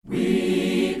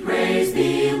Praise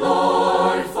thee,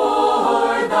 Lord,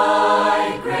 for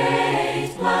thy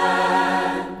great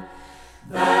plan,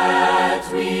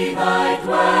 that we thy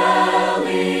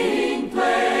dwelling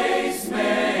place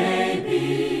may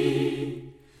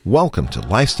be. Welcome to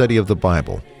Life Study of the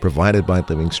Bible, provided by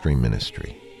Living Stream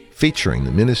Ministry, featuring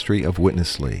the ministry of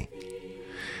Witness Lee.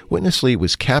 Witness Lee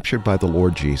was captured by the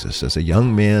Lord Jesus as a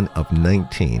young man of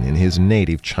 19 in his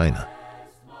native China.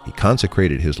 He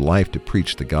consecrated his life to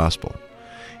preach the gospel,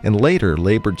 and later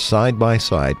labored side by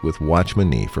side with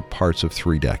Watchman Nee for parts of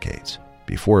 3 decades,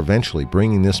 before eventually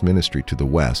bringing this ministry to the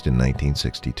West in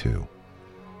 1962.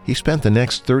 He spent the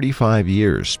next 35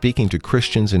 years speaking to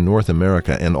Christians in North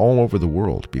America and all over the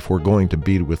world before going to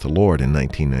be with the Lord in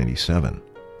 1997.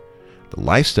 The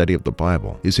Life Study of the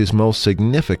Bible is his most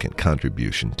significant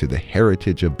contribution to the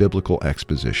heritage of biblical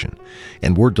exposition,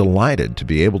 and we're delighted to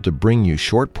be able to bring you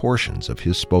short portions of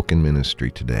his spoken ministry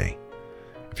today.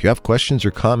 If you have questions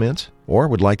or comments, or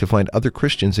would like to find other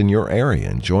Christians in your area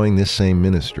enjoying this same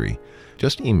ministry,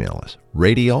 just email us,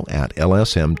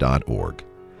 radio@lsm.org.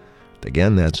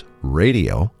 Again, that's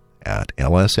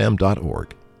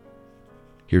radio@lsm.org.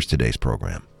 Here's today's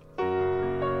program.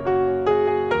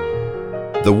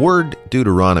 The word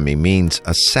Deuteronomy means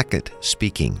a second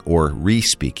speaking or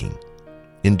re-speaking.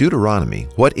 In Deuteronomy,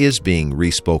 what is being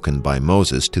re-spoken by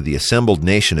Moses to the assembled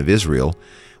nation of Israel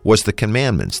was the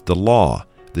commandments, the law,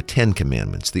 the 10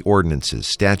 commandments, the ordinances,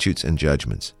 statutes, and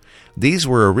judgments. These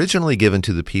were originally given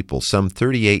to the people some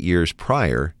 38 years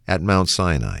prior at Mount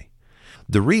Sinai.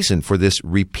 The reason for this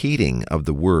repeating of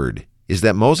the word is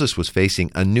that Moses was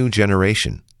facing a new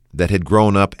generation that had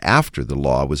grown up after the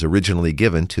law was originally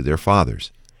given to their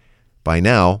fathers. By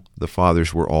now, the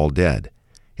fathers were all dead,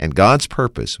 and God's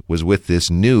purpose was with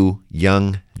this new,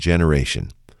 young generation.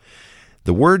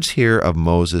 The words here of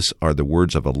Moses are the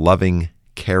words of a loving,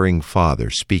 caring father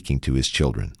speaking to his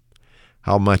children.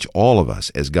 How much all of us,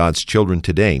 as God's children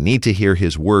today, need to hear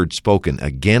his word spoken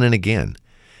again and again,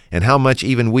 and how much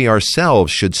even we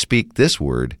ourselves should speak this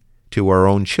word to our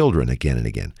own children again and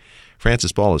again.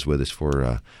 Francis Ball is with us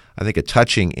for, I think, a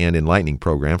touching and enlightening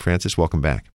program. Francis, welcome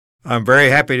back. I'm very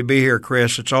happy to be here,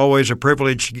 Chris. It's always a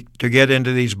privilege to get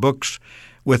into these books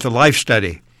with the life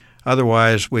study.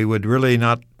 Otherwise, we would really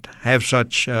not have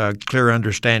such clear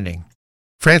understanding.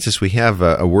 Francis, we have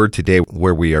a word today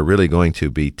where we are really going to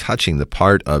be touching the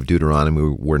part of Deuteronomy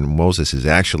where Moses is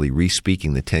actually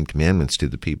re-speaking the 10 Commandments to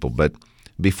the people. But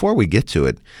before we get to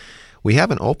it, we have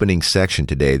an opening section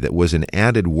today that was an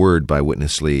added word by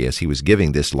Witness Lee as he was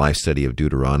giving this life study of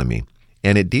Deuteronomy,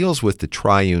 and it deals with the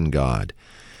triune God.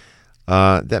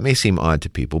 That may seem odd to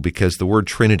people because the word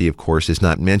Trinity, of course, is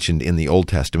not mentioned in the Old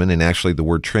Testament, and actually the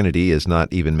word Trinity is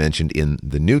not even mentioned in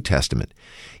the New Testament.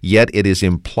 Yet it is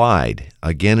implied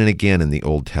again and again in the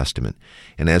Old Testament.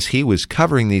 And as he was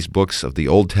covering these books of the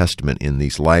Old Testament in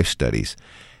these life studies,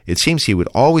 it seems he would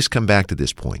always come back to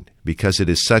this point because it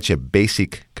is such a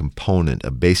basic component,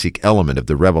 a basic element of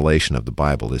the revelation of the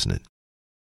Bible, isn't it?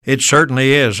 It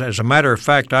certainly is. As a matter of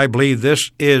fact, I believe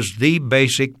this is the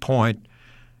basic point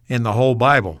in the whole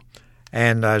Bible.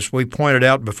 And as we pointed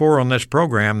out before on this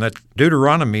program, that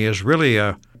Deuteronomy is really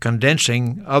a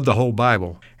condensing of the whole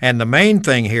Bible. And the main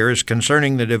thing here is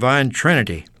concerning the divine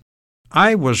Trinity.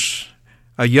 I was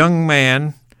a young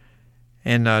man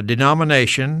in a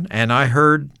denomination, and I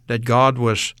heard that God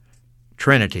was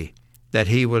Trinity, that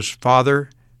He was Father,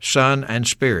 Son, and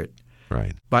Spirit.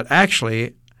 Right. But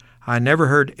actually, I never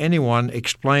heard anyone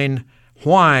explain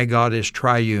why God is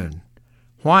triune,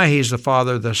 why He's the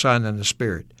Father, the Son, and the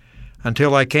Spirit,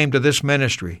 until I came to this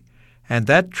ministry. And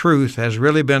that truth has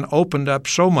really been opened up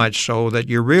so much so that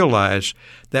you realize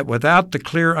that without the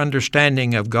clear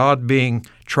understanding of God being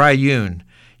triune,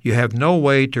 you have no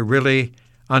way to really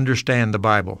understand the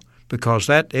Bible, because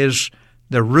that is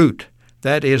the root,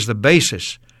 that is the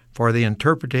basis for the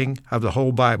interpreting of the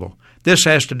whole Bible. This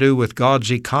has to do with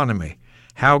God's economy,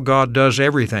 how God does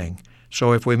everything.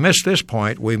 So if we miss this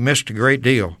point, we've missed a great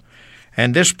deal.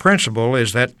 And this principle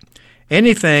is that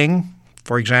anything,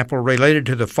 for example, related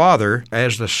to the Father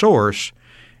as the source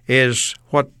is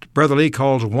what Brother Lee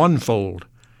calls onefold,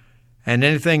 and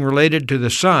anything related to the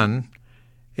Son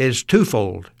is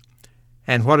twofold,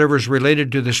 and whatever is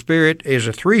related to the Spirit is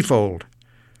a threefold.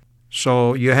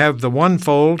 So you have the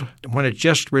onefold when it's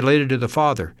just related to the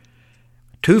Father,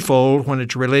 twofold when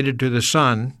it's related to the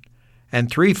Son,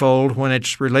 and threefold when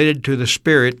it's related to the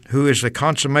Spirit, who is the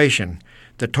consummation,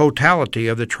 the totality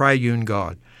of the triune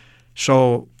God.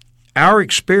 So our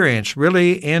experience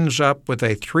really ends up with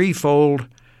a threefold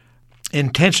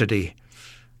intensity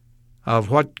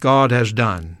of what God has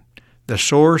done. The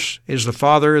source is the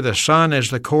Father, the Son is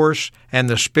the course, and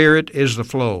the Spirit is the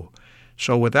flow.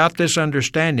 So without this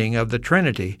understanding of the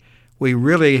Trinity, we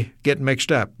really get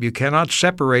mixed up. You cannot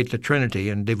separate the Trinity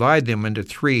and divide them into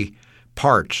three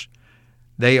parts.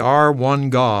 They are one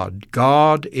God.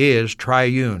 God is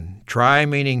triune. Tri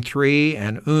meaning three,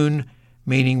 and un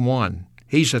meaning one.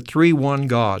 He's a 3-1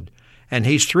 God, and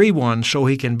He's 3-1 so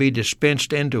He can be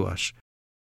dispensed into us.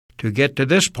 To get to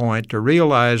this point, to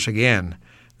realize again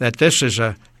that this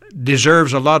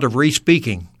deserves a lot of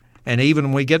re-speaking, and even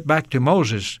when we get back to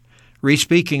Moses,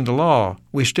 re-speaking the law,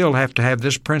 we still have to have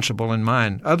this principle in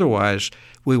mind. Otherwise,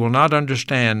 we will not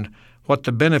understand what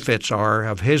the benefits are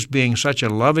of His being such a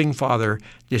loving Father,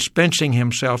 dispensing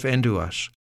Himself into us.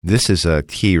 This is a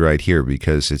key right here,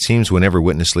 because it seems whenever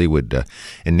Witness Lee would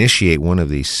initiate one of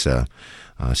these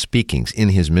speakings in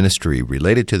his ministry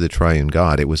related to the triune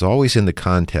God, it was always in the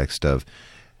context of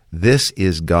this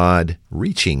is God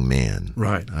reaching man.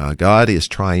 Right. God is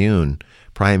triune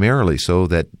primarily so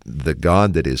that the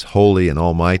God that is holy and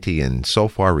almighty and so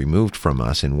far removed from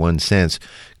us in one sense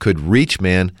could reach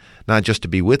man, not just to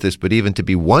be with us, but even to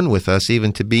be one with us,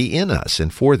 even to be in us.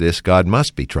 And for this, God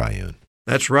must be triune.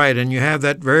 That's right, and you have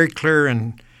that very clear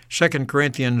in 2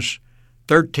 Corinthians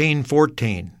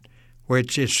 13:14,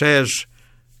 which it says,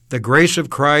 "The grace of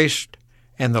Christ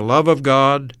and the love of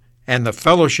God and the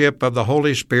fellowship of the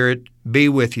Holy Spirit be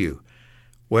with you."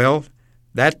 Well,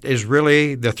 that is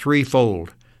really the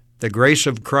threefold: the grace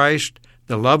of Christ,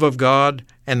 the love of God,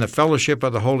 and the fellowship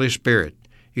of the Holy Spirit.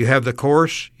 You have the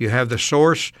course, you have the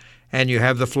source, and you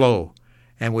have the flow.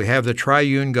 And we have the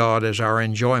triune God as our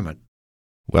enjoyment.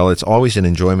 Well, it's always an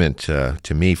enjoyment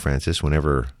to me, Francis,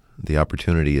 whenever the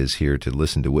opportunity is here to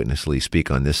listen to Witness Lee speak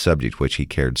on this subject, which he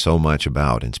cared so much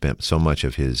about and spent so much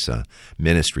of his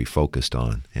ministry focused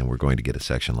on. And we're going to get a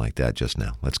section like that just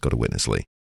now. Let's go to Witness Lee.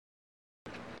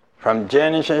 From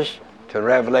Genesis to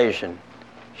Revelation,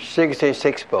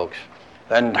 66 books.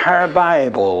 The entire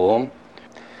Bible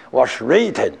was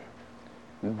written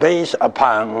based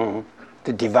upon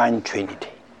the divine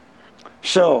Trinity.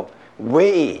 So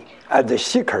we, as the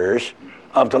seekers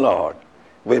of the Lord,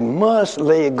 we must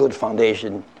lay a good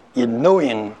foundation in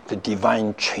knowing the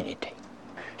divine Trinity.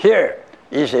 Here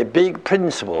is a big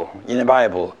principle in the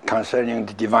Bible concerning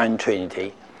the divine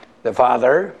Trinity: the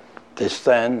Father, the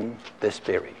Son, the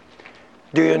Spirit.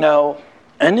 Do you know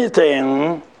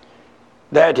anything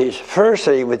that is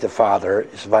firstly with the Father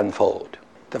is onefold?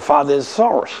 The Father is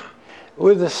source.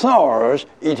 With the source,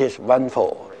 it is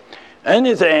onefold.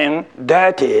 Anything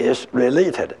that is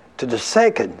related to the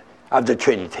second of the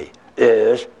Trinity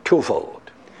is twofold.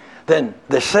 Then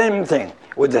the same thing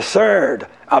with the third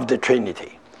of the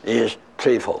Trinity is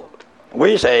threefold.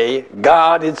 We say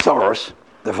God is source,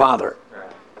 the Father,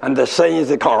 and the Son is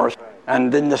the cause,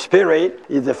 and then the Spirit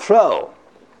is the flow.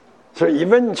 So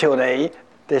eventually,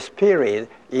 the Spirit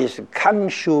is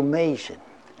consummation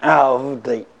of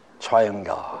the triune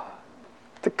God.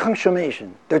 The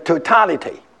consummation, the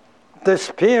totality. The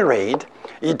Spirit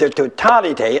is the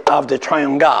totality of the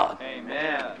triune God.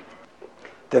 Amen.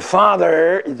 The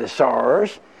Father is the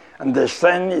source, and the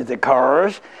Son is the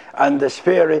cause, and the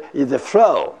Spirit is the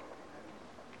flow.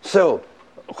 So,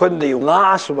 when the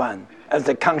last one, as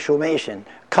the consummation,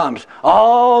 comes,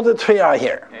 all the three are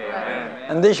here. Amen.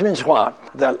 And this means what?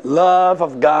 The love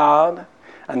of God,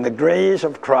 and the grace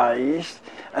of Christ,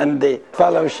 and the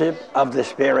fellowship of the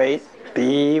Spirit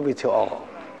be with you all.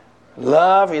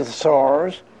 Love is the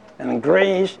source, and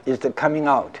grace is the coming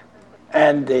out.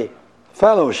 And the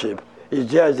fellowship is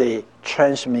just a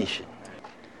transmission.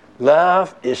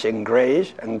 Love is in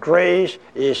grace, and grace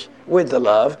is with the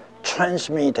love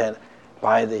transmitted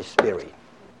by the Spirit.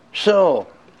 So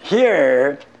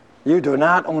here, you do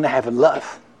not only have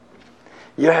love,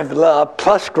 you have love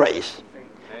plus grace.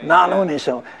 Not only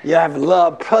so, you have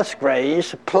love plus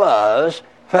grace plus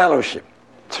fellowship.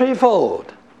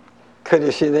 Threefold. Could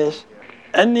you see this?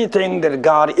 Anything that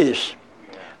God is,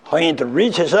 when it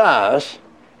reaches us,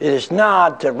 it is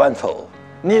not onefold,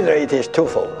 neither it is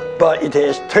twofold, but it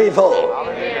is threefold.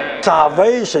 Amen.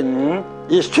 Salvation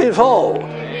is threefold.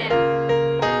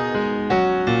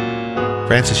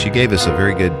 Francis, you gave us a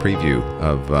very good preview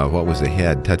of what was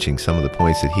ahead, touching some of the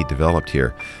points that he developed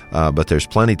here. But there's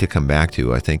plenty to come back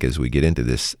to, I think, as we get into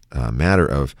this matter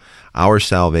of our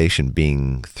salvation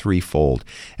being threefold.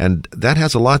 And that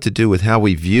has a lot to do with how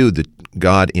we view the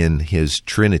God in His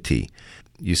Trinity.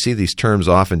 You see these terms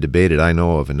often debated. I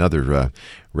know of another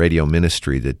radio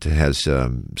ministry that has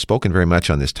spoken very much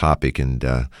on this topic, and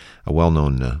a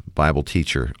well-known Bible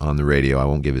teacher on the radio. I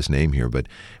won't give his name here, but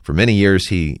for many years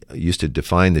he used to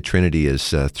define the Trinity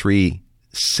as three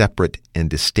separate and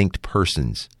distinct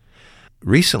persons.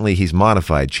 recently he's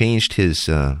changed his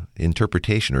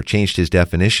interpretation or changed his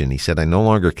definition. He said, I no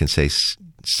longer can say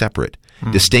separate.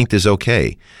 Distinct is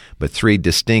okay, but three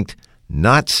distinct,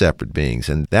 not separate beings.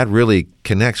 And that really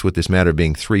connects with this matter of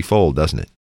being threefold, doesn't it?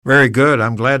 Very good.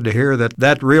 I'm glad to hear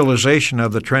that realization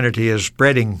of the Trinity is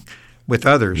spreading with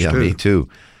others, too. Yeah, me too.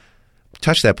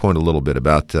 Touch that point a little bit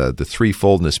about the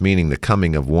threefoldness, meaning the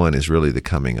coming of one is really the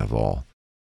coming of all.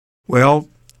 Well,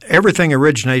 everything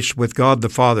originates with God the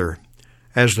Father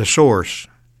as the source.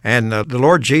 And the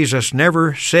Lord Jesus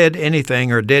never said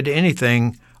anything or did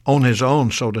anything on his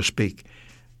own, so to speak.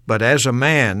 But as a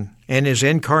man, in his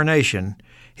incarnation,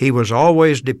 he was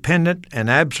always dependent and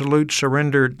absolute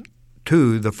surrendered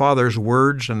to the Father's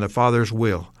words and the Father's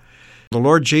will. The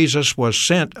Lord Jesus was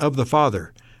sent of the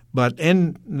Father, but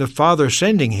in the Father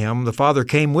sending him, the Father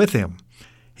came with him.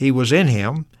 He was in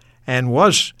him and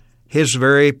was his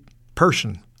very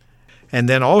person. And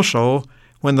then also,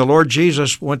 when the Lord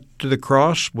Jesus went to the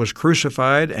cross, was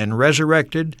crucified and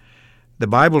resurrected, the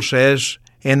Bible says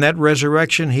in that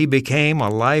resurrection he became a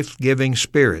life-giving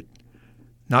spirit.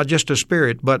 Not just a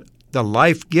spirit, but the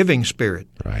life-giving spirit.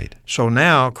 Right. So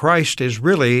now Christ is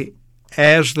really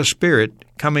as the Spirit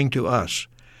coming to us.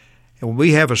 And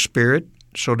we have a spirit,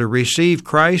 so to receive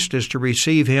Christ is to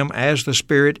receive him as the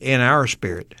Spirit in our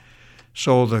spirit.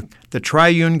 So the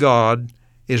triune God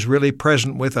is really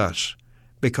present with us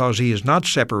because he is not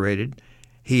separated.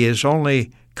 He is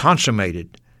only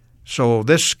consummated. So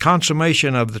this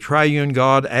consummation of the triune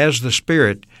God as the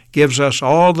Spirit gives us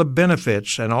all the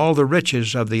benefits and all the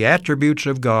riches of the attributes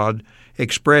of God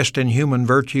expressed in human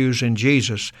virtues in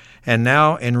Jesus. And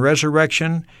now in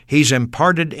resurrection, he's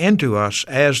imparted into us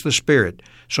as the Spirit.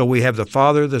 So we have the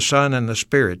Father, the Son, and the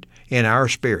Spirit in our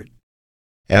spirit.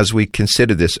 As we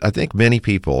consider this, I think many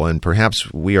people, and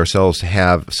perhaps we ourselves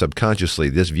have subconsciously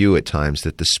this view at times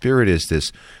that the Spirit is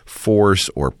this force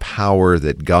or power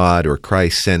that God or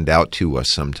Christ send out to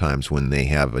us sometimes when they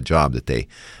have a job that they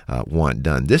want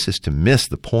done. This is to miss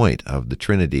the point of the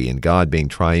Trinity and God being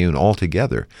triune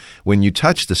altogether. When you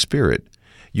touch the Spirit,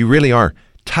 you really are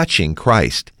touching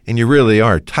Christ, and you really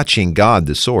are touching God,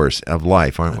 the source of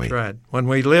life, aren't we? That's right. When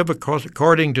we live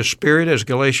according to Spirit, as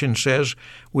Galatians says,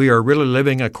 we are really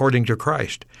living according to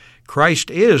Christ. Christ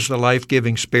is the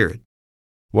life-giving Spirit.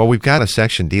 Well, we've got a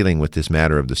section dealing with this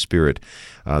matter of the Spirit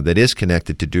that is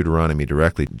connected to Deuteronomy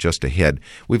directly just ahead.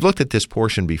 We've looked at this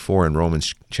portion before in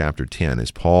Romans chapter 10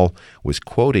 as Paul was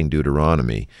quoting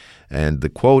Deuteronomy. And the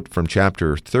quote from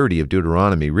chapter 30 of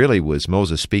Deuteronomy really was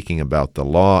Moses speaking about the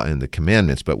law and the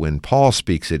commandments. But when Paul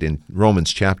speaks it in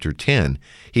Romans chapter 10,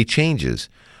 he changes.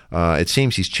 It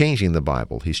seems he's changing the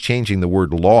Bible. He's changing the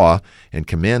word law and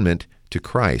commandment to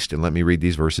Christ. And let me read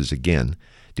these verses again.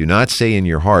 Do not say in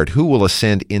your heart, who will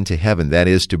ascend into heaven? That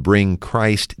is, to bring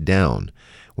Christ down.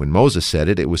 When Moses said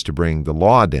it, it was to bring the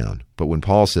law down. But when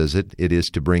Paul says it, it is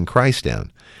to bring Christ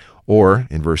down. Or,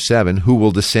 in verse 7, who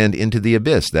will descend into the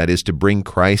abyss? That is, to bring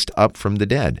Christ up from the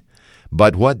dead.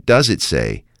 But what does it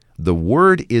say? The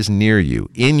word is near you,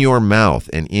 in your mouth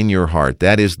and in your heart.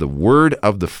 That is the word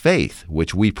of the faith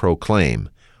which we proclaim.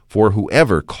 For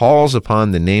whoever calls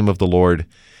upon the name of the Lord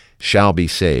shall be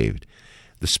saved.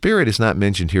 The Spirit is not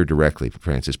mentioned here directly,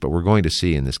 Francis, but we're going to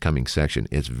see in this coming section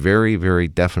it's very, very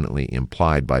definitely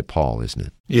implied by Paul, isn't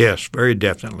it? Yes, very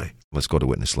definitely. Let's go to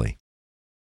Witness Lee.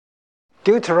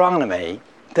 Deuteronomy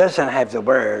doesn't have the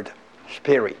word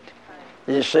Spirit.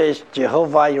 It says,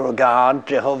 Jehovah your God,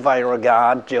 Jehovah your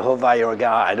God, Jehovah your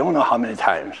God. I don't know how many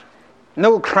times.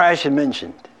 No Christ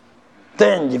mentioned.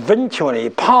 Then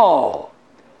eventually Paul,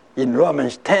 in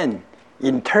Romans 10,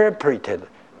 interpreted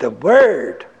the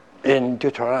word in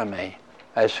Deuteronomy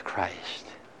as Christ.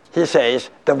 He says,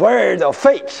 the word of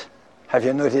faith. Have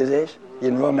you noticed this?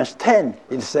 In Romans 10,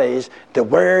 it says, the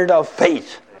word of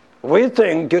faith. We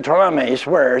think Deuteronomy's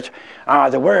words are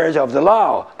the words of the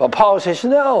law, but Paul says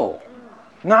no,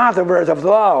 not the words of the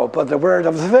law, but the word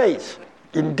of the faith.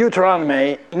 In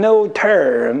Deuteronomy, no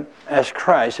term as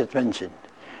Christ is mentioned,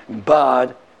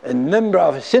 but a number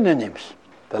of synonyms.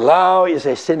 The law is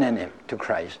a synonym to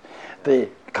Christ. The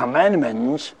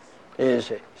commandments is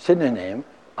a synonym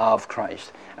of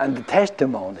Christ, and the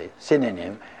testimony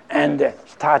synonym, and the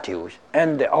statutes,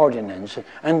 and the ordinance,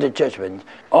 and the judgment.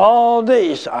 All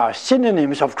these are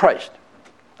synonyms of Christ.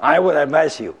 I would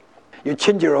advise you, you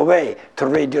change your way to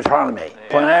read Deuteronomy.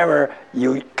 Whenever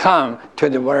you come to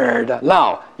the word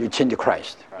law, you change to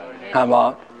Christ. How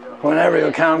about whenever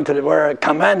you come to the word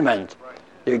commandment,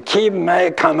 you keep my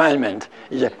commandment,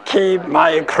 you keep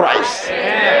my Christ.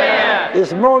 Yeah.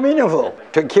 It's more meaningful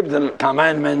to keep the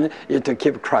commandment is to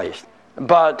keep Christ.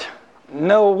 But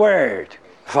no word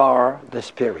for the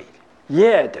Spirit.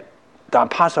 Yet, the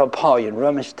Apostle Paul in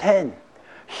Romans 10,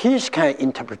 his kind of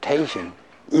interpretation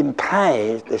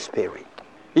implies the Spirit.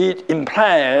 It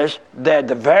implies that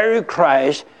the very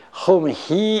Christ whom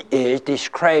he is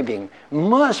describing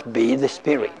must be the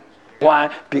Spirit.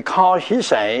 Why? Because he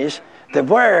says the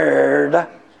Word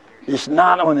is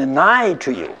not only nigh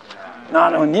to you,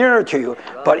 not only near to you,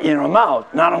 but in your mouth,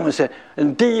 not only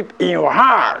deep in your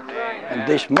heart. And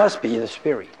this must be the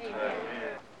Spirit.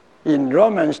 In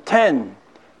Romans 10,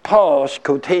 Paul's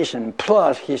quotation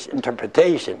plus his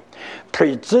interpretation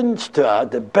presents to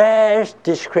us the best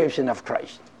description of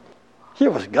Christ. He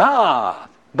was God,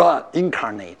 but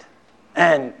incarnate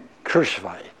and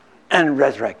crucified and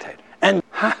resurrected and,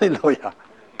 hallelujah,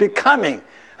 becoming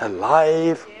a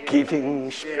life-giving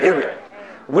Spirit,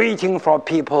 waiting for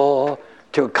people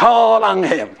to call on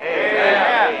Him.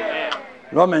 Amen.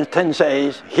 Romans 10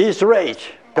 says, He's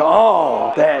rich to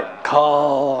all that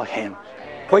call Him.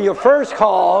 When you first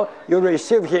call, you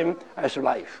receive Him as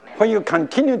life. When you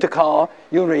continue to call,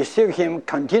 you receive Him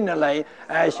continually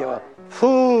as your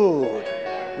food,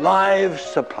 life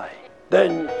supply.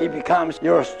 Then He becomes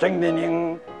your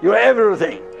strengthening, your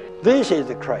everything. This is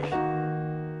the Christ.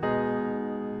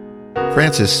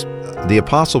 Francis, the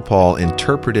Apostle Paul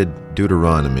interpreted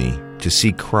Deuteronomy to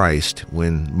see Christ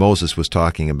when Moses was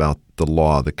talking about the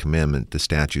law, the commandment, the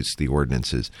statutes, the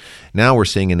ordinances. Now we're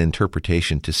seeing an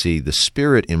interpretation to see the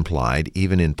Spirit implied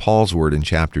even in Paul's word in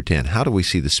chapter 10. How do we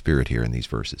see the Spirit here in these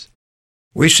verses?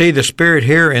 We see the Spirit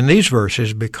here in these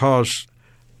verses because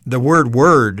the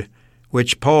word,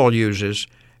 which Paul uses,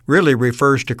 really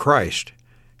refers to Christ.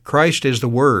 Christ is the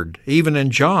Word. Even in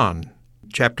John,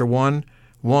 chapter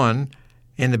 1:1,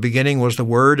 in the beginning was the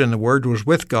Word, and the Word was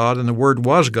with God, and the Word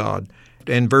was God.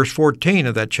 In verse 14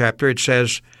 of that chapter, it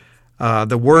says,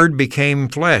 the Word became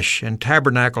flesh and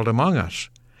tabernacled among us.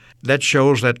 That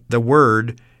shows that the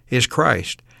Word is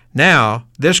Christ. Now,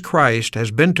 this Christ has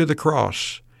been to the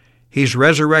cross. He's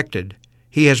resurrected.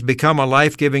 He has become a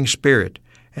life-giving Spirit.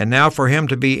 And now for Him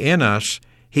to be in us,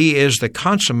 He is the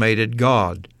consummated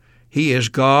God. He is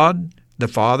God the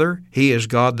Father. He is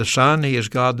God the Son. He is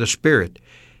God the Spirit.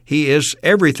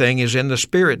 Everything is in the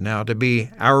Spirit now to be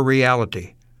our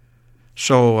reality.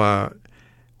 So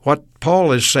what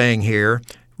Paul is saying here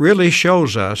really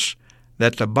shows us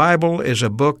that the Bible is a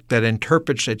book that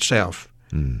interprets itself.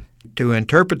 To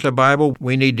interpret the Bible,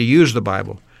 we need to use the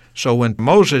Bible. So when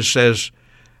Moses says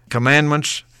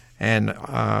commandments and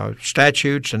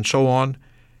statutes and so on,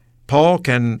 Paul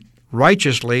can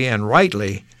righteously and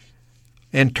rightly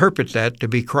interpret that to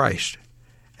be Christ.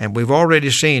 And we've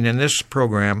already seen in this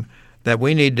program that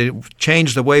we need to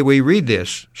change the way we read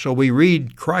this. So we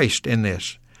read Christ in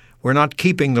this. We're not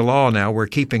keeping the law now, we're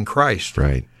keeping Christ.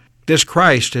 Right. This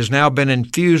Christ has now been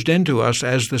infused into us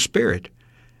as the Spirit.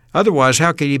 Otherwise,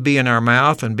 how could He be in our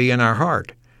mouth and be in our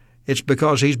heart? It's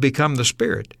because He's become the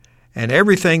Spirit. And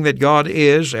everything that God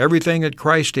is, everything that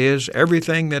Christ is,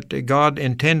 everything that God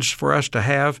intends for us to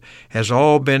have has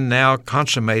all been now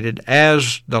consummated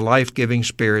as the life-giving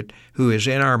Spirit who is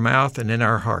in our mouth and in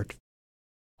our heart.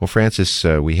 Well, Francis,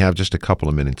 we have just a couple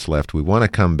of minutes left. We want to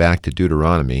come back to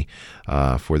Deuteronomy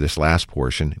for this last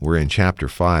portion. We're in chapter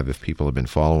 5, if people have been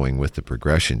following with the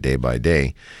progression day by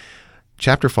day.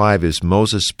 Chapter 5 is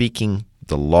Moses speaking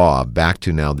the law back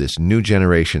to now this new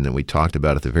generation that we talked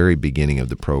about at the very beginning of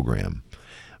the program.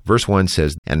 Verse 1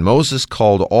 says, And Moses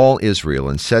called all Israel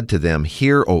and said to them,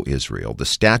 Hear, O Israel, the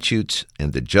statutes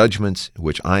and the judgments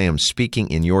which I am speaking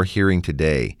in your hearing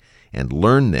today, and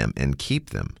learn them and keep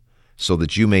them, so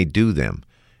that you may do them.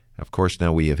 Of course,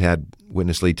 now we have had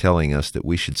Witness Lee telling us that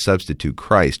we should substitute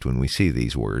Christ when we see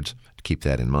these words. Keep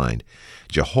that in mind.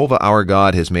 Jehovah our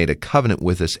God has made a covenant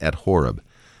with us at Horeb.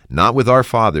 Not with our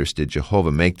fathers did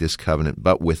Jehovah make this covenant,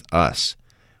 but with us,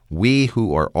 we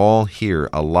who are all here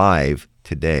alive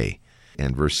today.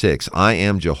 And verse 6, I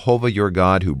am Jehovah your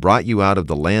God who brought you out of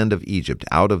the land of Egypt,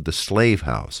 out of the slave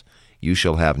house. You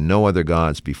shall have no other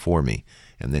gods before me.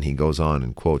 And then he goes on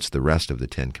and quotes the rest of the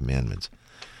Ten Commandments.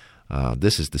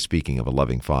 This is the speaking of a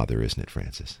loving father, isn't it,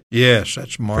 Francis? Yes,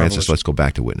 that's marvelous. Francis, let's go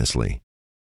back to Witness Lee.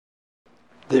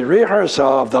 The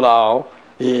rehearsal of the law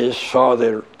is for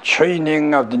the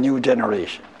training of the new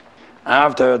generation.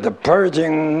 After the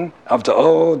purging of the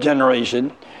old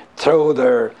generation through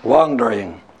the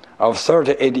wandering of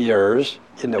 38 years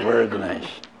in the wilderness.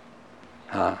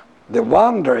 The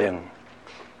wandering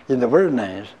in the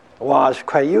wilderness was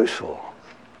quite useful,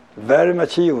 very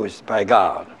much used by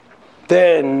God.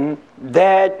 Then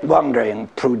that wandering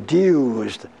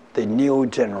produced the new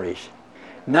generation.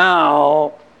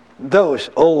 Now those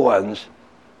old ones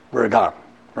were gone,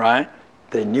 right?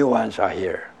 The new ones are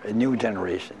here, a new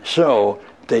generation. So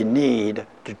they need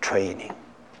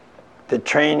the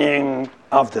training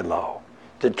of the law,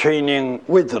 the training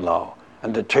with the law,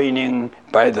 and the training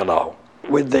by the law.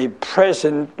 With the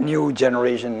present new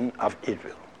generation of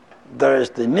Israel, there is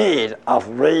the need of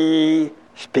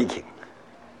re-speaking.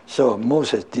 So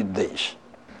Moses did this.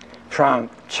 From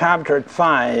chapter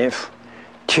 5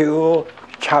 to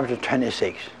chapter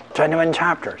 26, 21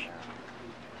 chapters,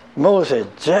 Moses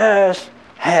just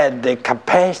had the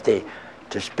capacity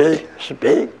to speak.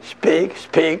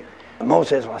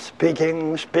 Moses was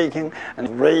speaking,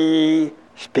 and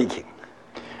re-speaking.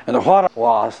 And what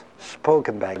was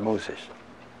spoken by Moses?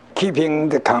 Keeping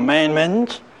the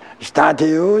commandments,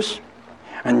 statutes,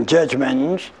 and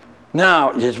judgments.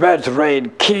 Now it's better to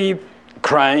read, keep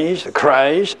Christ,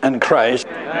 and Christ.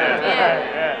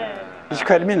 It's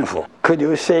quite meaningful. Could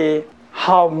you see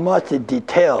how much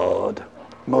detailed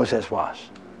Moses was?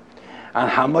 And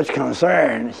how much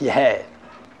concern he had?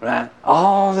 Right?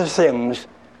 All the things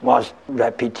was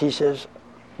repetitious,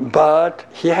 but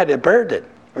he had a burden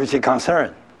with a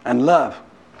concern and love.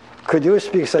 Could you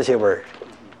speak such a word?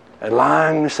 A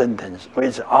long sentence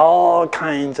with all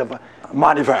kinds of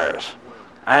modifiers,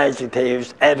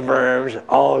 adjectives, adverbs,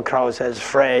 all clauses,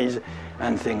 phrase,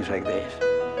 and things like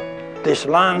this. These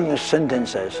long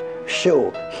sentences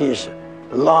show his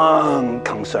long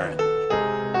concern.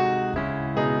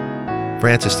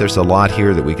 Francis, there's a lot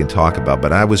here that we can talk about,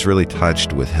 but I was really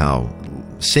touched with how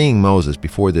seeing Moses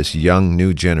before this young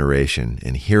new generation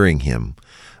and hearing him,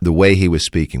 the way he was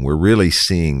speaking, we're really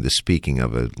seeing the speaking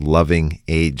of a loving,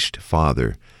 aged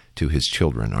father to his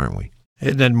children, aren't we?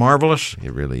 Isn't it marvelous?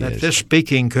 It really is. That this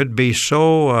speaking could be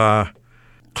so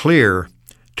clear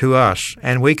to us,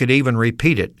 and we could even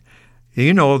repeat it.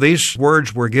 You know, these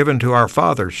words were given to our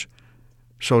fathers,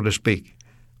 so to speak,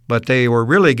 but they were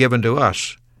really given to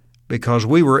us because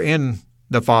we were in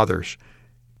the fathers,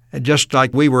 just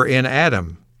like we were in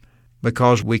Adam.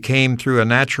 Because we came through a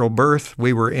natural birth,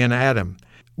 we were in Adam.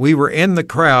 We were in the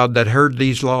crowd that heard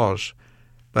these laws,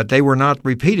 but they were not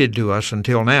repeated to us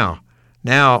until now.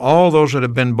 Now, all those that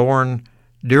have been born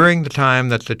during the time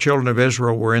that the children of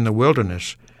Israel were in the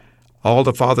wilderness, all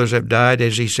the fathers have died,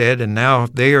 as he said, and now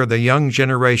they are the young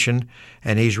generation,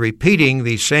 and he's repeating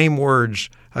these same words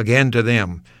again to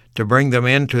them to bring them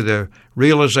into the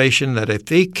realization that if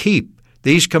they keep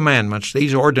these commandments,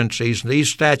 these ordinances,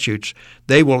 these statutes,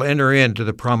 they will enter into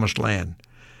the promised land.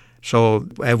 So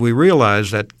as we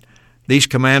realize that these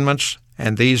commandments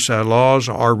and these laws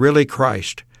are really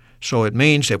Christ, so it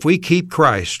means if we keep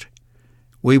Christ,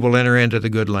 we will enter into the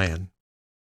good land.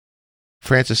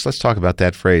 Francis, let's talk about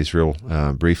that phrase real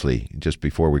briefly just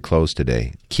before we close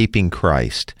today. Keeping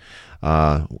Christ.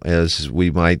 As we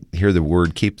might hear the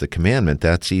word keep the commandment,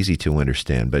 that's easy to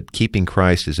understand, but keeping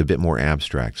Christ is a bit more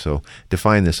abstract. So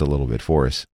define this a little bit for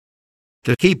us.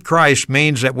 To keep Christ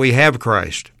means that we have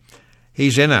Christ.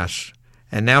 He's in us,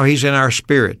 and now He's in our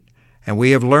spirit, and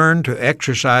we have learned to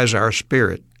exercise our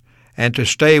spirit and to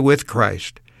stay with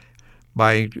Christ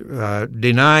by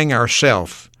denying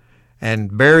ourselves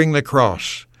and bearing the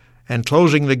cross and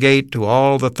closing the gate to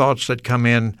all the thoughts that come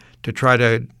in to try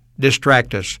to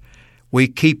distract us. We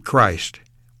keep Christ.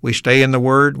 We stay in the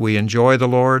Word. We enjoy the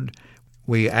Lord.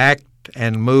 We act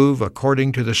and move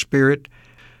according to the Spirit.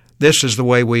 This is the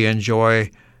way we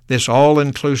enjoy this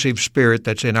all-inclusive Spirit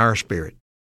that's in our spirit.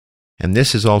 And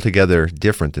this is altogether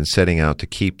different than setting out to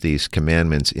keep these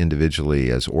commandments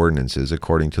individually as ordinances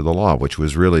according to the law, which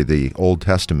was really the Old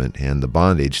Testament and the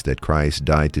bondage that Christ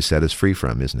died to set us free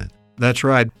from, isn't it? That's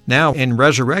right. Now, in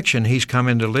resurrection, He's come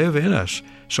in to live in us.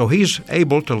 So He's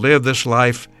able to live this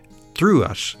life through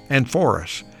us and for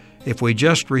us. If we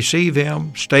just receive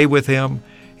Him, stay with Him,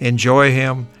 enjoy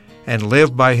Him, and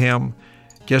live by Him,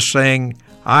 just saying,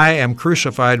 I am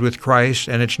crucified with Christ,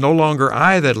 and it's no longer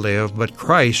I that live, but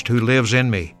Christ who lives in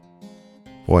me.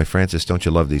 Boy, Francis, don't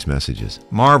you love these messages?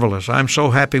 Marvelous. I'm so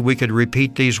happy we could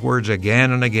repeat these words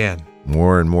again and again.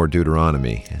 More and more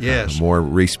Deuteronomy. Yes. More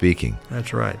re-speaking.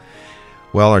 That's right.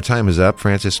 Well, our time is up.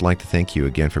 Francis, I'd like to thank you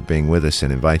again for being with us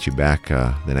and invite you back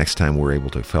the next time we're able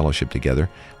to fellowship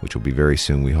together, which will be very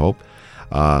soon, we hope.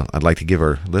 I'd like to give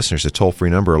our listeners a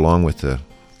toll-free number along with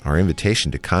our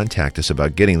invitation to contact us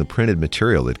about getting the printed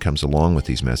material that comes along with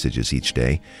these messages each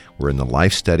day. We're in the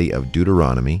Life Study of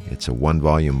Deuteronomy. It's a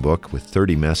one-volume book with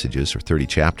 30 messages or 30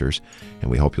 chapters,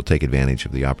 and we hope you'll take advantage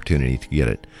of the opportunity to get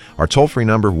it. Our toll-free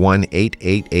number,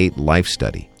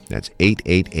 1-888-LIFE-STUDY. That's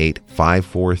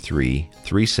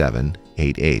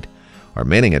 888-543-3788. Our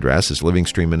mailing address is Living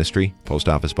Stream Ministry, Post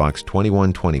Office Box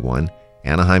 2121,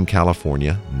 Anaheim,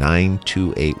 California,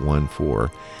 92814.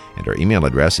 And our email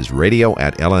address is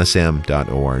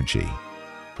radio@lsm.org.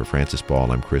 For Francis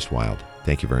Ball, I'm Chris Wilde.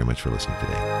 Thank you very much for listening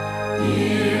today.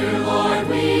 Dear Lord,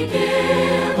 we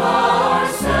give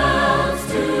ourselves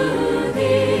to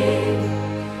Thee.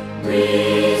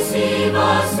 Receive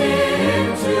us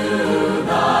into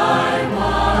Thy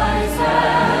wise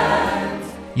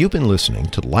hands. You've been listening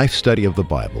to Life Study of the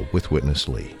Bible with Witness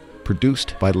Lee,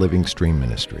 produced by Living Stream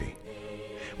Ministry.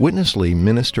 Witness Lee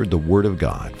ministered the Word of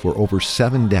God for over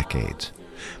 7 decades.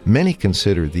 Many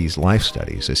consider these life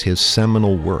studies as his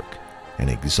seminal work, an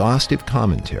exhaustive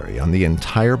commentary on the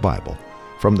entire Bible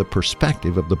from the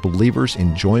perspective of the believer's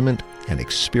enjoyment and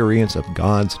experience of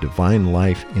God's divine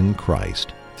life in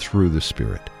Christ through the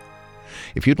Spirit.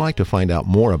 If you'd like to find out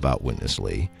more about Witness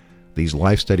Lee, these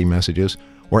life study messages,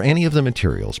 or any of the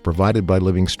materials provided by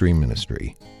Living Stream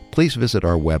Ministry, please visit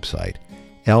our website,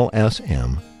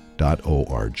 lsm.org.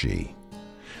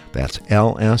 That's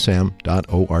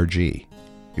lsm.org.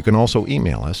 You can also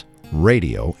email us,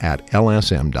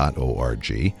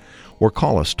 radio@lsm.org, or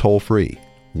call us toll-free,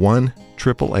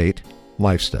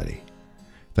 1-888-LIFE-STUDY.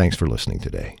 Thanks for listening today.